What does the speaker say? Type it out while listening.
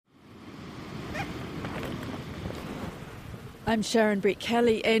I'm Sharon Brett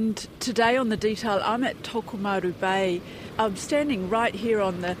Kelly, and today on The Detail I'm at Tokomaru Bay. I'm standing right here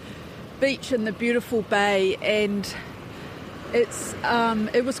on the beach in the beautiful bay, and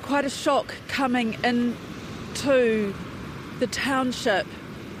it was quite a shock coming into the township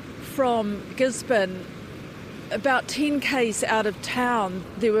from Gisborne. About 10 k's out of town,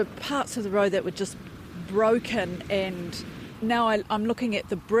 there were parts of the road that were just broken, and now I'm looking at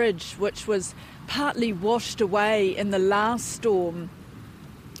the bridge, which was partly washed away in the last storm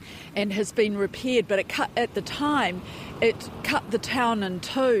and has been repaired, but at the time it cut the town in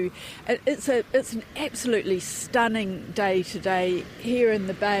two. It's an absolutely stunning day today here in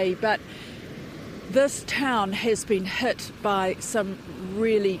the bay, but this town has been hit by some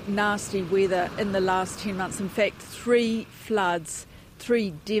really nasty weather in the last 10 months. In fact, three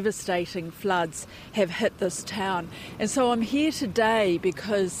devastating floods have hit this town. And so I'm here today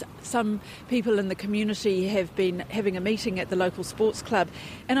because some people in the community have been having a meeting at the local sports club,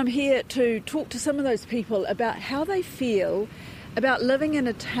 and I'm here to talk to some of those people about how they feel about living in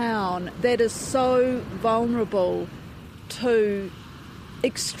a town that is so vulnerable to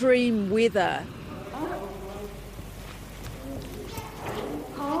extreme weather.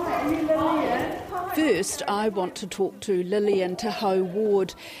 First, I want to talk to Lillian Tahoe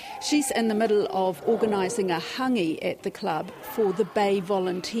Ward. She's in the middle of organising a hangi at the club for the Bay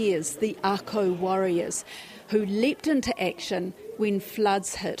volunteers, the Ako Warriors, who leapt into action when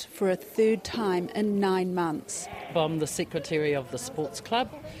floods hit for a third time in 9 months. I'm the secretary of the sports club.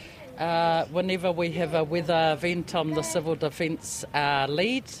 Whenever we have a weather event, I'm the civil defence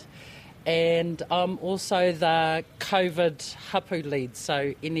lead. And I'm also the COVID hapu lead,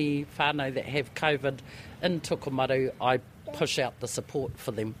 so any whānau that have COVID in Tokomaru, I push out the support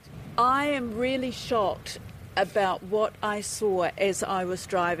for them. I am really shocked about what I saw as I was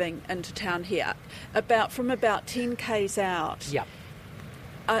driving into town here, from about 10 k's out. Yep.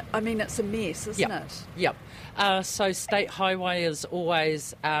 I mean, it's a mess, isn't it? Yep. So State Highway is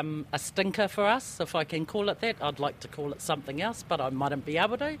always a stinker for us, if I can call it that. I'd like to call it something else, but I mightn't be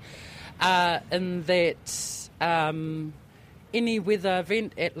able to. In that any weather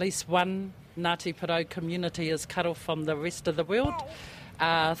event, at least one Ngāti Porou community is cut off from the rest of the world.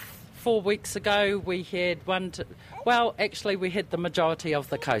 4 weeks ago we had we had the majority of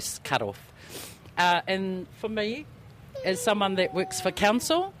the coast cut off. And for me, as someone that works for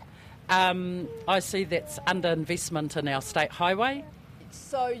council, I see that's underinvestment in our state highway.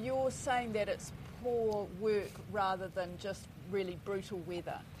 So you're saying that it's poor work rather than just really brutal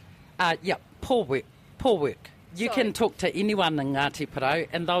weather? Poor work. You can talk to anyone in Ngāti Porou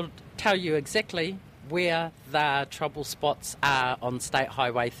and they'll tell you exactly where the trouble spots are on State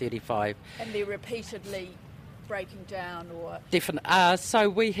Highway 35. And they're repeatedly breaking down or... Definitely. So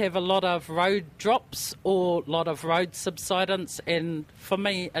we have a lot of road drops or a lot of road subsidence, and for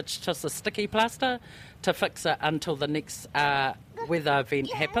me it's just a sticky plaster to fix it until the next weather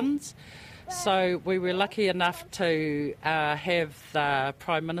event happens. So we were lucky enough to have the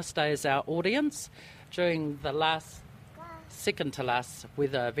Prime Minister as our audience during the second to last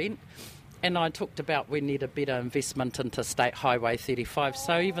weather event, and I talked about we need a better investment into State Highway 35.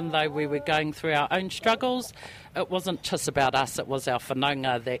 So even though we were going through our own struggles, it wasn't just about us, it was our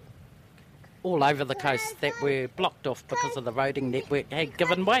whanaunga that all over the coast that were blocked off because of the roading network had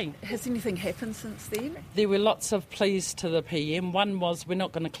given way. Has anything happened since then? There were lots of pleas to the PM. One was, we're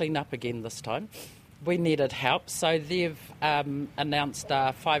not going to clean up again this time. We needed help, so they've announced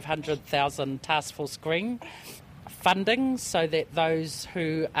a 500,000 task force green funding so that those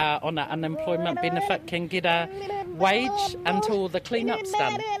who are on an unemployment benefit can get a wage until the clean-up's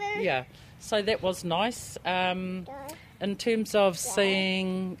done. Yeah, so that was nice. In terms of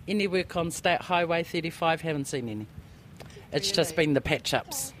seeing any work on State Highway 35, haven't seen any. It's just been the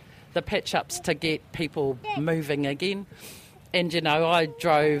patch-ups. The patch-ups to get people moving again. And, I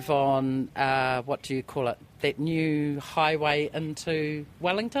drove on, that new highway into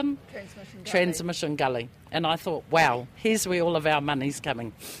Wellington? Transmission Gully. And I thought, wow, here's where all of our money's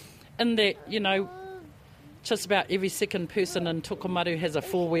coming. In that, just about every second person in Tokomaru has a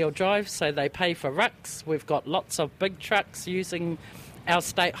four-wheel drive, so they pay for rucks. We've got lots of big trucks using our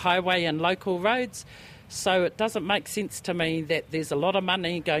state highway and local roads. So it doesn't make sense to me that there's a lot of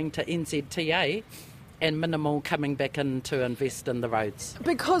money going to NZTA and minimal coming back in to invest in the roads.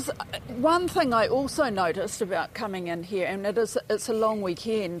 Because one thing I also noticed about coming in here, and it's a long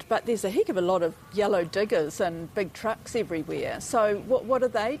weekend, but there's a heck of a lot of yellow diggers and big trucks everywhere. So what are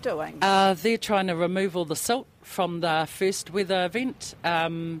they doing? They're trying to remove all the silt from the first weather event.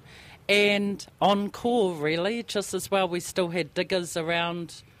 And on call, really, just as well, we still had diggers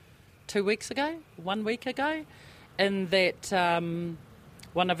around 1 week ago. in that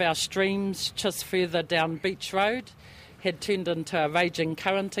one of our streams just further down Beach Road had turned into a raging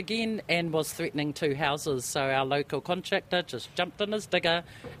current again and was threatening 2 houses. So our local contractor just jumped in his digger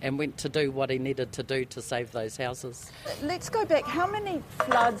and went to do what he needed to do to save those houses. Let's go back. How many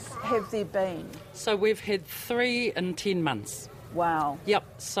floods have there been? So we've had 3 in 10 months. Wow. Yep.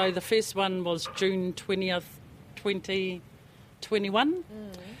 So the first one was June 20th, 2021.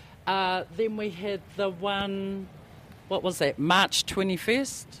 Then we had the one, what was that, March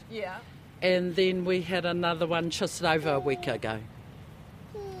 21st? Yeah. And then we had another one just over a week ago.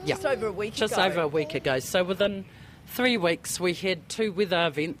 Yeah. Just over a week ago? Just over a week ago. So within 3 weeks we had 2 weather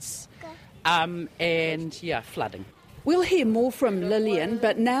events and, flooding. We'll hear more from Lillian,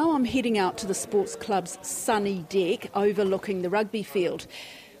 but now I'm heading out to the sports club's sunny deck overlooking the rugby field,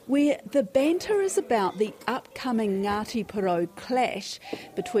 where the banter is about the upcoming Ngāti Porou clash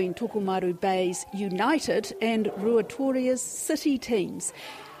between Tokomaru Bay's United and Ruatoria's City teams.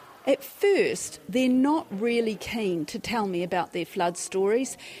 At first, they're not really keen to tell me about their flood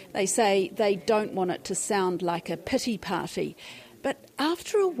stories. They say they don't want it to sound like a pity party. But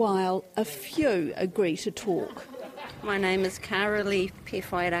after a while, a few agree to talk. My name is Karali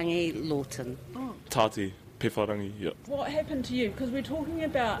Pewhairangi Lawton. Tati Pewhairangi, yeah. What happened to you? Because we're talking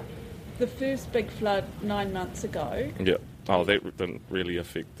about the first big flood 9 months ago. Yeah. Oh, that didn't really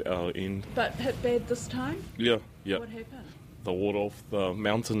affect our end. But hit bad this time? Yeah. What happened? The water off the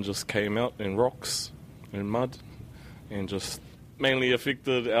mountain just came out in rocks and mud and just mainly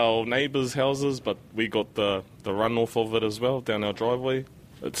affected our neighbours' houses, but we got the runoff of it as well down our driveway.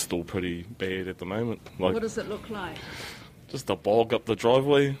 It's still pretty bad at the moment. What does it look like? Just a bog up the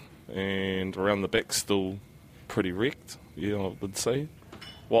driveway, and around the back still pretty wrecked, yeah, I would say.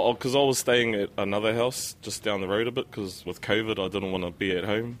 Well, because I was staying at another house just down the road a bit, because with COVID I didn't want to be at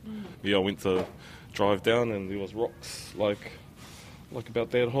home. Yeah, I went to drive down and there was rocks like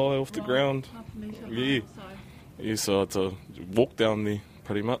about that high off the ground. Half a metre Yeah. high, Yeah, so I had to walk down there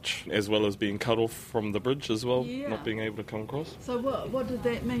pretty much, as well as being cut off from the bridge as well, Yeah. not being able to come across. So what did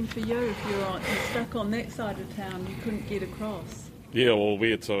that mean for you if you're stuck on that side of town, you couldn't get across? Yeah, well,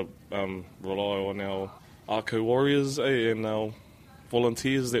 we had to rely on our ARCO warriors and our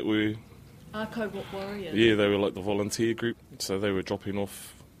volunteers that were... ARCO warriors? Yeah, they were like the volunteer group, so they were dropping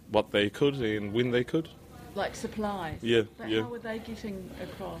off what they could and when they could. Like supplies? Yeah, But yeah. how were they getting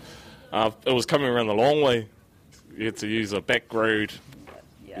across? It was coming around the long way. You had to use a back road.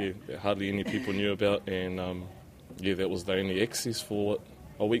 Yeah. That hardly any people knew about, and that was the only access for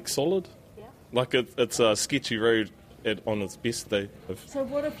a week solid. Yeah. Like it's a sketchy road on its best day. So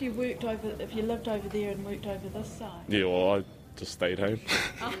what if you lived over there and worked over this side? Yeah, well, I just stayed home.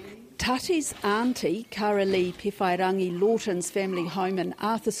 Tati's auntie, Karali Pewhairangi Lawton's family home in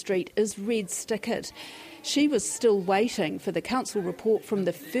Arthur Street is red-stickered. She was still waiting for the council report from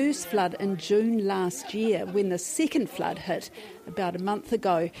the first flood in June last year, when the second flood hit about a month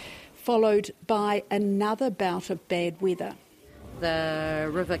ago, followed by another bout of bad weather. The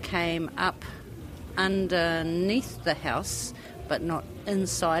river came up underneath the house, but not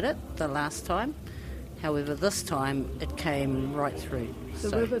inside it the last time. However, this time it came right through. The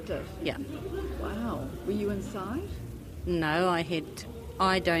river did? Yeah. Wow. Were you inside? No,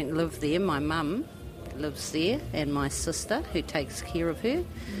 I don't live there. My mum lives there, and my sister, who takes care of her.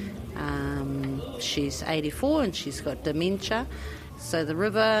 She's 84 and she's got dementia. So the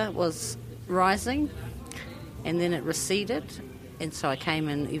river was rising, and then it receded, and so I came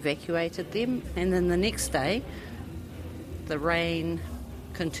and evacuated them. And then the next day, the rain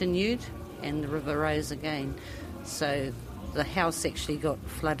continued and the river rose again. So the house actually got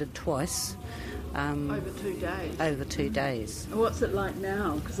flooded twice. Over 2 days? Over 2 days. What's it like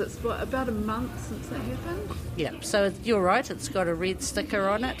now? Because it's about a month since that happened? Yeah, so you're right, it's got a red sticker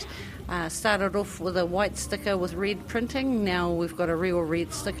on it. Started off with a white sticker with red printing. Now we've got a real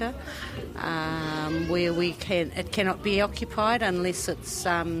red sticker where it cannot be occupied unless it's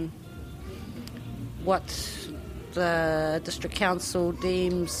what the district council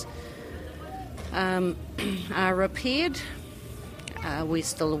deems are repaired. We're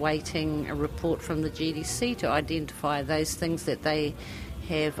still awaiting a report from the GDC to identify those things that they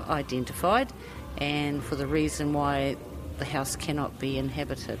have identified, and for the reason why the house cannot be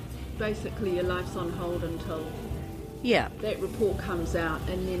inhabited. Basically your life's on hold until Yeah. that report comes out,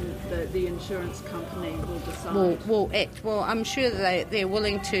 and then the insurance company will decide. Will act. Well, I'm sure they're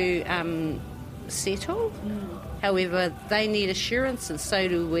willing to settle. However, they need assurance, and so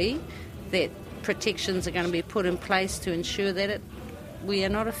do we, that protections are going to be put in place to ensure that we are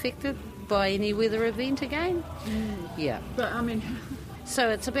not affected by any weather event again. Yeah. But I mean, So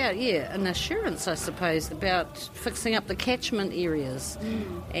it's about, an assurance, I suppose, about fixing up the catchment areas.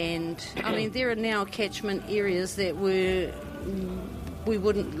 And, I mean, there are now catchment areas that we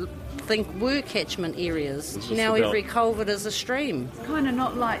wouldn't think were catchment areas. Now every culvert is a stream. It's kind of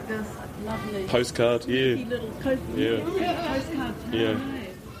not like this lovely Postcard, yeah. little postcard town. Yeah.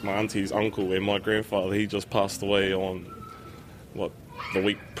 My auntie's uncle and my grandfather, he just passed away on, the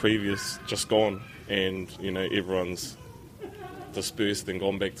week previous, just gone. And, everyone's dispersed and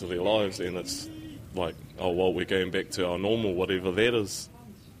gone back to their lives, and it's like, we're going back to our normal, whatever that is.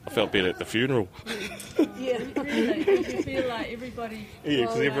 I felt better at the funeral. Yeah, really. Did you feel like everybody... Yeah,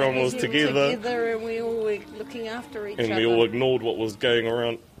 because everyone was together. And we all were looking after each other. And we all ignored what was going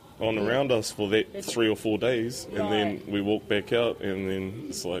around us for that 3 or 4 days. And then we walked back out, and then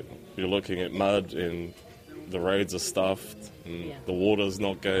it's like you're looking at mud, and the roads are stuffed, and the water's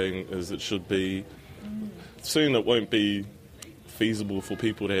not going as it should be. Soon it won't be feasible for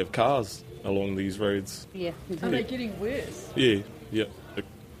people to have cars along these roads. Yeah. Are they getting worse? Yeah.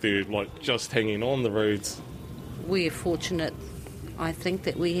 They're like just hanging on the roads. We're fortunate, I think,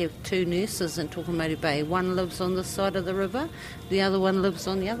 that we have 2 nurses in Tokomaru Bay. One lives on this side of the river, the other one lives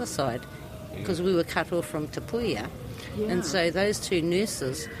on the other side, because we were cut off from Tapuia. Yeah. And so those 2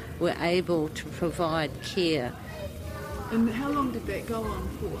 nurses were able to provide care. And how long did that go on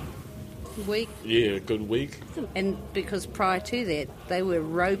for? Week. Yeah, a good week. And because prior to that, they were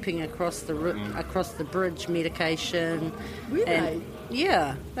roping across the bridge medication. Were they?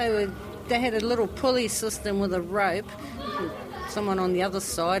 Yeah, they had a little pulley system with a rope, someone on the other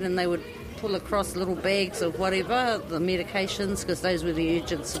side, and they would pull across little bags of whatever, the medications, because those were the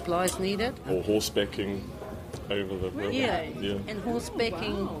urgent supplies needed. Or horsebacking over the river. Yeah, and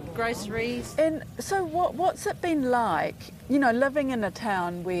horsebacking groceries. And so what's it been like, living in a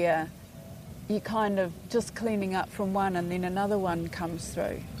town where you're kind of just cleaning up from one and then another one comes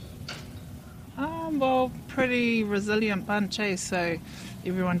through? Well, pretty resilient bunch, eh? So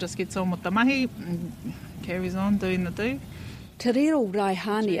everyone just gets on with the mahi and carries on doing the do. Te Rero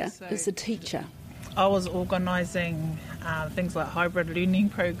Raihania is a teacher. I was organising things like hybrid learning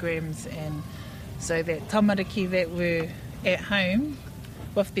programs, and so that tamariki that were at home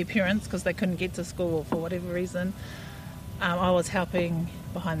with their parents because they couldn't get to school or for whatever reason, I was helping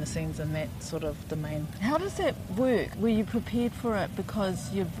behind the scenes in that sort of domain. How does that work? Were you prepared for it because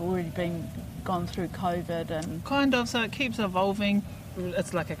you've already gone through COVID and... Kind of, so it keeps evolving.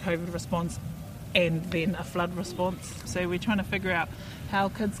 It's like a COVID response and then a flood response. So we're trying to figure out how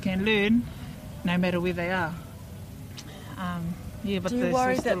kids can learn no matter where they are. But do you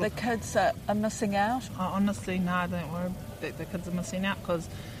worry that the kids are missing out? Honestly, no, I don't worry that the kids are missing out, because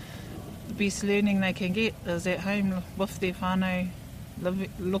the best learning they can get is at home with their whānau,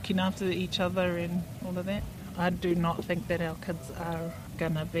 looking after each other and all of that. I do not think that our kids are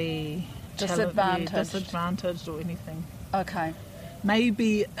going to be disadvantaged or anything. Okay.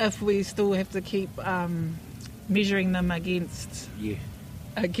 Maybe if we still have to keep measuring them against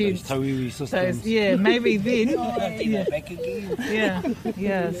those tauiwi systems. Maybe then. Back again.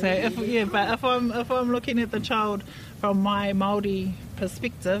 But if I'm looking at the child from my Māori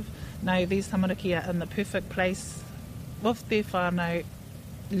perspective, no, these tamariki are in the perfect place with their whānau,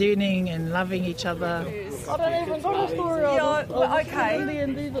 learning and loving each other. I don't even got a story okay.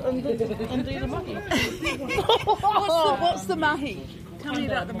 And do the mahi. What's the mahi? Tell me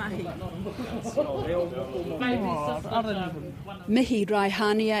about the mahi. Mihi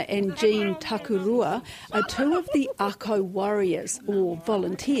Raihania and Jean Takurua are 2 of the Ako warriors, or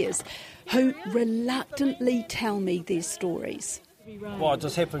volunteers, who reluctantly tell me their stories. Well, it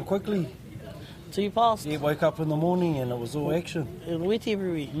just happened quickly. So you passed? Yeah, woke up in the morning and it was all action. It was wet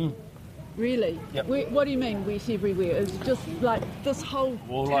everywhere. Really? Yep. What do you mean wet everywhere? It's just like this whole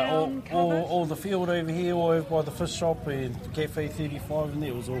town covered? All the field over here, all over by the fish shop and Cafe 35 and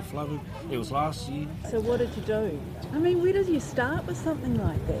there, was all flooded. It was last year. So what did you do? I mean, where did you start with something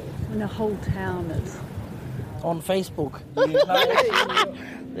like that when a whole town is... On Facebook.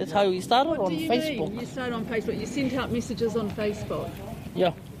 That's how we started, on Facebook. Mean? You started on Facebook. You sent out messages on Facebook?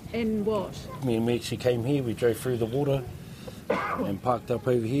 Yeah. And what? We actually came here, we drove through the water and parked up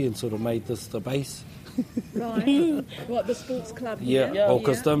over here and sort of made this the base. Right. What, the sports club here? Yeah, well,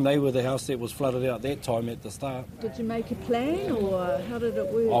 because they were the house that was flooded out that time at the start. Did you make a plan, or how did it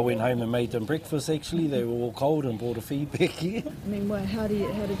work? I went home and made them breakfast, actually. They were all cold and brought a feed back here. I mean, how did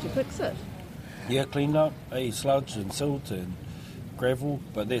you fix it? Yeah, cleaned up, sludge and silt and gravel,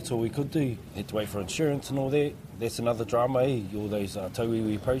 but that's all we could do. Had to wait for insurance and all that. That's another drama, all those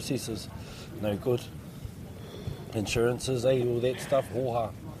tauiwi processes, no good. Insurances, all that stuff,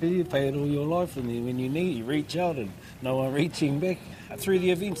 hoha. You pay it all your life, and then when you need, you reach out and no one reaching back. through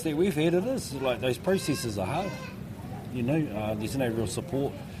the events that we've had, it is like those processes are hard. You know, there's no real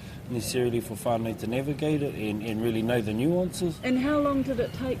support necessarily for whānau to navigate it and really know the nuances. And how long did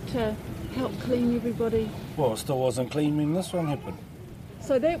it take to help clean everybody? Well, it still wasn't clean when this one happened.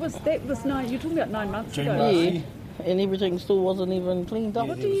 So that was 9. You're talking about 9 months June ago. last Yeah, year. and everything still wasn't even cleaned up.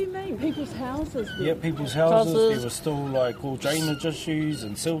 What do you mean? People's houses? Were... Yeah, people's houses. Houses. There was still like all drainage issues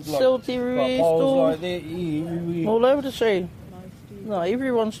and silt, Silt everywhere, like poles still. like that. Yeah, everywhere. All over the show. No,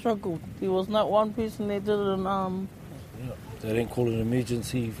 everyone struggled. There was not one person that didn't. They didn't call it an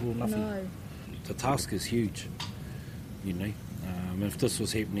emergency for nothing. No. The task is huge, you know. If this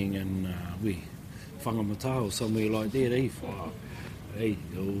was happening in Whangamata or somewhere like that,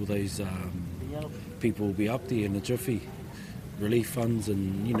 all those people will be up there in the jiffy, relief funds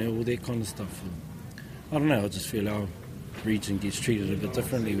and, you know, all that kind of stuff. And I don't know, I just feel our region gets treated a bit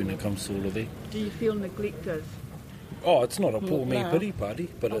differently when it comes to all of that. Do you feel neglected? Oh, it's not a poor me No. pity party,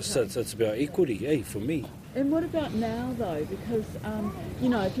 but it's about equity, for me. And what about now, though? Because, you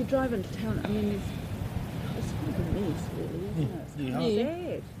know, if you drive into town, I mean, it's kind of a mess, really, isn't it? It's Yeah.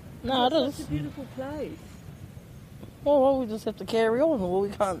 bad. No, it It's is. a beautiful place. Well, we just have to carry on. Well, we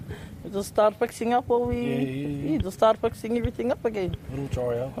can't. We just start fixing up what we... Yeah. just start fixing everything up again. It'll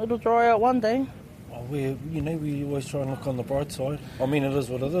dry out. It'll dry out one day. Oh, we always try and look on the bright side. I mean, it is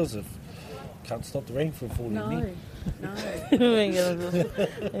what it is. If can't stop the rain from falling in. No. We ain't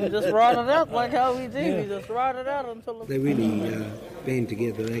gonna just ride it out like how we do. Yeah. We just ride it out until... They really band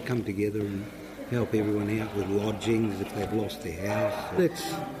together, they come together and help everyone out with lodgings if they've lost their house.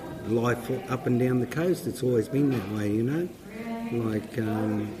 That's life up and down the coast, it's always been that way, you know. Like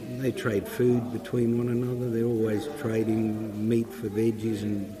they trade food between one another, they're always trading meat for veggies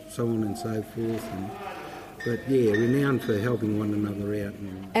and so on and so forth. But yeah, renowned for helping one another out.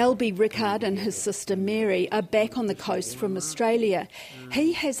 Albie Rickard and his sister Mary are back on the coast from Australia.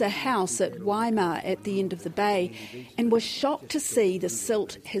 He has a house at Waima at the end of the bay and was shocked to see the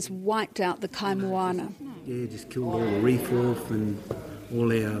silt has wiped out the kaimoana. Yeah, just killed all the reef off and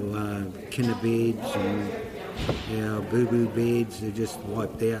all our kinner beds and our boo-boo beds. They're just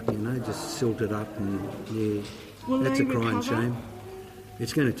wiped out, you know, just silted up and yeah, that's a crying shame.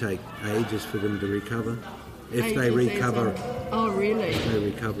 It's going to take ages for them to recover. If they recover. Oh, really? If they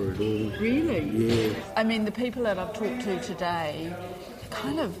recover at all. Really? Yeah. I mean, the people that I've talked to today are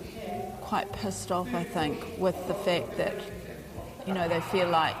kind of quite pissed off, I think, with the fact that, you know, they feel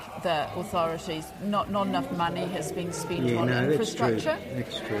like the authorities, not enough money has been spent on infrastructure.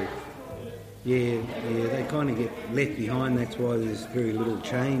 That's true. Yeah, they kind of get left behind. That's why there's very little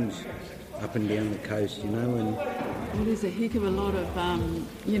change up and down the coast, you know. And well, there's a heck of a lot of,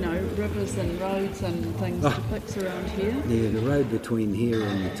 you know, rivers and roads and things to fix around here. Yeah, the road between here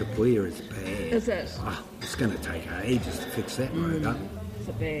and Te Puia is bad. Is it? It's going to take ages to fix that road up. Is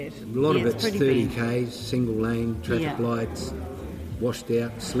it bad? A lot of it's it's pretty 30 k's, single lane, traffic lights, washed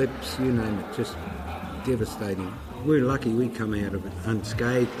out, slips, you name it, just devastating. We're lucky we come out of it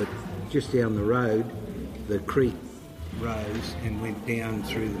unscathed, but just down the road, the creek rose and went down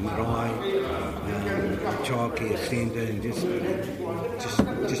through the marae, the childcare centre, and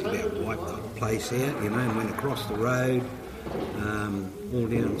just about wiped the place out, you know, and went across the road, all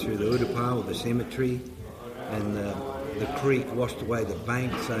down through the Udapa or the cemetery, and the creek washed away the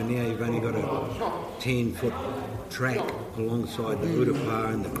bank, so now you've only got a 10-foot track alongside the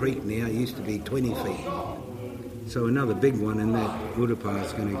Udapa and the creek now. It used to be 20 feet. So another big one, and that Udapa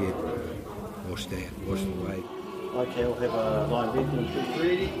is going to get washed away. Okay, I'll have a line bed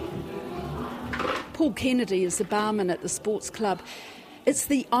ready. Paul Kennedy is the barman at the sports club. It's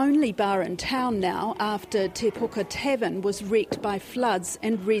the only bar in town now after Te Puka Tavern was wrecked by floods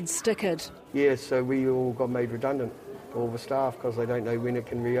and red-stickered. Yeah, so we all got made redundant, all the staff, because they don't know when it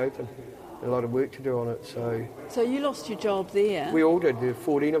can reopen. A lot of work to do on it, so... So you lost your job there? We all did, there were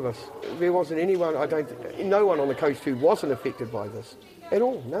 14 of us. There wasn't anyone, no one on the coast who wasn't affected by this. At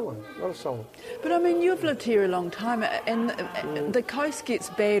all, no one, not a soul. But I mean, you've lived here a long time and the coast gets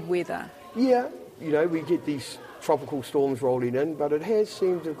bad weather. Yeah, you know, we get these tropical storms rolling in, but it has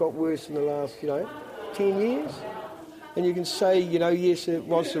seemed to have got worse in the last, 10 years. And you can say, yes, it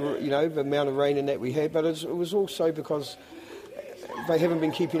was, the amount of rain and that we had, but it was also because they haven't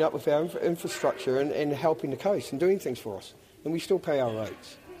been keeping up with our infrastructure and helping the coast and doing things for us. And we still pay our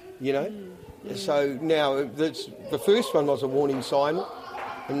rates, So now, the first one was a warning sign,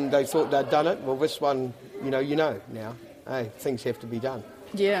 and they thought they'd done it. Well, this one, now. Hey, things have to be done.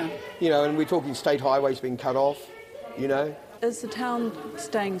 Yeah. And we're talking state highways being cut off, Is the town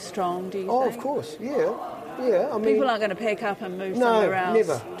staying strong, do you think? Oh, of course, yeah. I mean, people aren't going to pack up and move somewhere else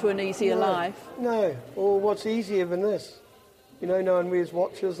never. to an easier life. No. Or what's easier than this? You know, no one wears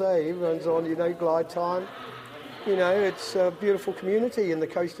watches, everyone's on, glide time. It's a beautiful community and the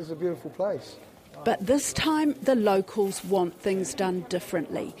coast is a beautiful place. But this time, the locals want things done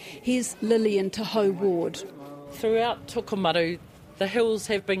differently. Here's Lillian Tahoe Ward. Throughout Tokomaru, the hills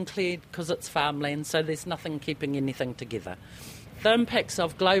have been cleared because it's farmland, so there's nothing keeping anything together. The impacts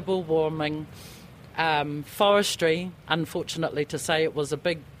of global warming, forestry, unfortunately to say,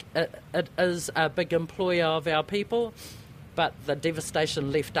 it is a big employer of our people, but the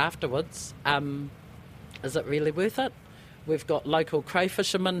devastation left afterwards, is it really worth it? We've got local crow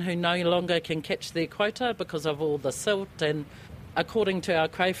fishermen who no longer can catch their quota because of all the silt, and according to our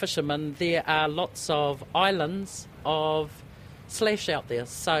crow fishermen, there are lots of islands of slash out there,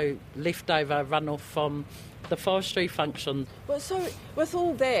 so leftover runoff from the forestry function. Well, so with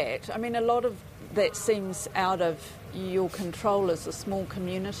all that, I mean, a lot of that seems out of your control as a small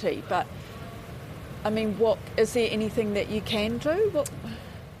community, but I mean, is there anything that you can do?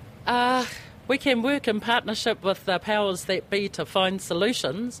 We can work in partnership with the powers that be to find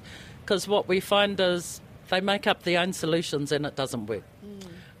solutions, because what we find is they make up their own solutions and it doesn't work.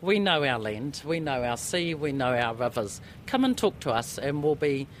 We know our land, we know our sea, we know our rivers. Come and talk to us and we'll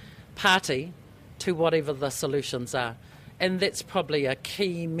be party to whatever the solutions are. And that's probably a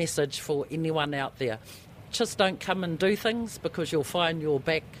key message for anyone out there. Just don't come and do things, because you'll find you're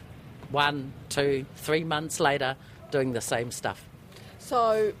back 1, 2, 3 months later doing the same stuff.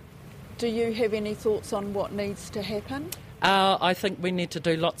 So do you have any thoughts on what needs to happen? I think we need to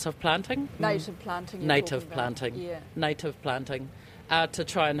do lots of planting. Native planting. Native planting. Yeah. Native planting. To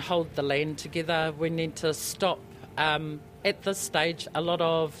try and hold the land together. We need to stop, at this stage, a lot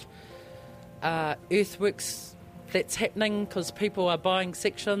of earthworks that's happening because people are buying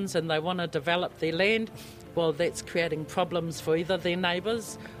sections and they want to develop their land. Well, that's creating problems for either their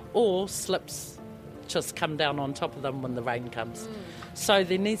neighbours or slips just come down on top of them when the rain comes. So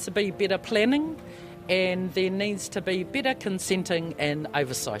there needs to be better planning, and there needs to be better consenting and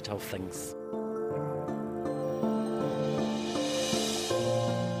oversight of things.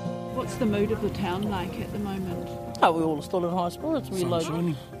 What's the mood of the town like at the moment? Oh, we're all still in high spirits. Sun's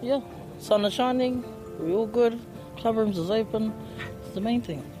shining. Yeah, sun is shining. We're all good. Club rooms is open. It's the main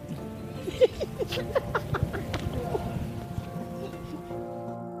thing.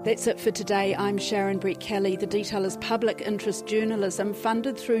 That's it for today. I'm Sharon Brett Kelly. The Detail is public interest journalism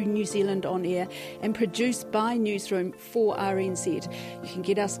funded through New Zealand On Air and produced by Newsroom for RNZ. You can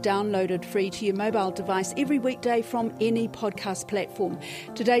get us downloaded free to your mobile device every weekday from any podcast platform.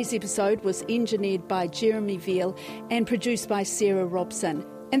 Today's episode was engineered by Jeremy Veal and produced by Sarah Robson.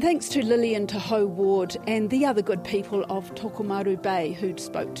 And thanks to Lillian Tahoe Ward and the other good people of Tokomaru Bay who'd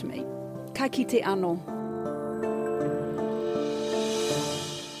spoke to me. Ka kite anō.